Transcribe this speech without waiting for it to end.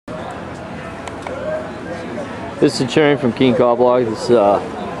This is Cherry from Keene Cop Block. This is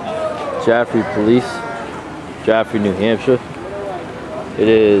Jaffrey Police, Jaffrey, New Hampshire. It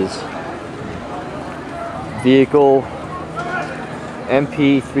is vehicle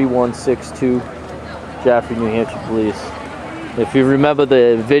MP3162, Jaffrey, New Hampshire Police. If you remember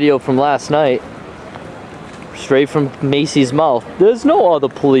the video from last night, straight from Macy's mouth, there's no other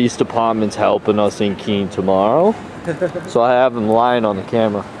police departments helping us in Keene tomorrow. So I have him lying on the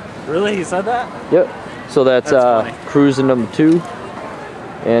camera. Really? He said that? Yep. So that's cruiser number 2,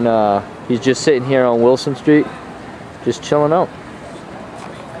 and he's just sitting here on Wilson Street, just chilling out,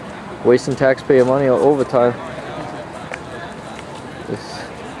 wasting taxpayer money on overtime.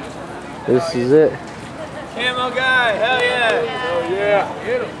 This is it. Camo guy, hell yeah! Oh yeah!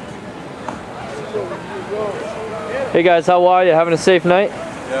 Hey guys, how are you? Having a safe night?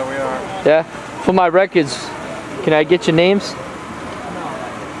 Yeah, we are. Yeah. For my records, can I get your names?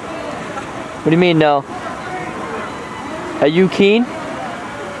 What do you mean no? Are you Keene?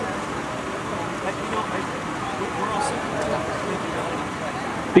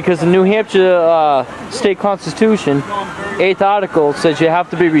 Because the New Hampshire State Constitution, 8th article, says you have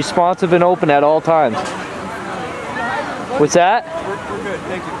to be responsive and open at all times. What's that? We're good,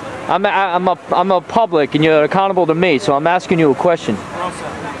 thank you. I'm a public and you're accountable to me, so I'm asking you a question.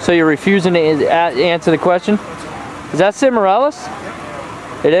 So you're refusing to answer the question? Is that Sid Morales?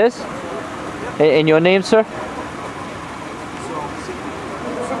 It is? And your name, sir?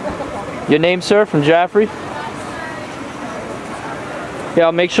 Your name, sir, from Jaffrey? Yeah,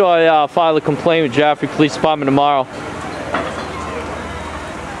 I'll make sure I file a complaint with Jaffrey Police Department tomorrow.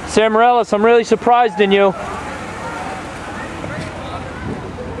 Sam Morales, I'm really surprised in you.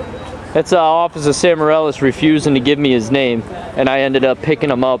 It's Officer Sam Morales refusing to give me his name, and I ended up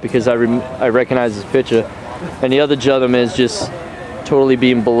picking him out because I recognize his picture. And the other gentleman is just totally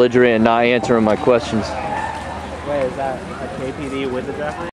being belligerent and not answering my questions. Wait, is that a KPD with the Jaffrey?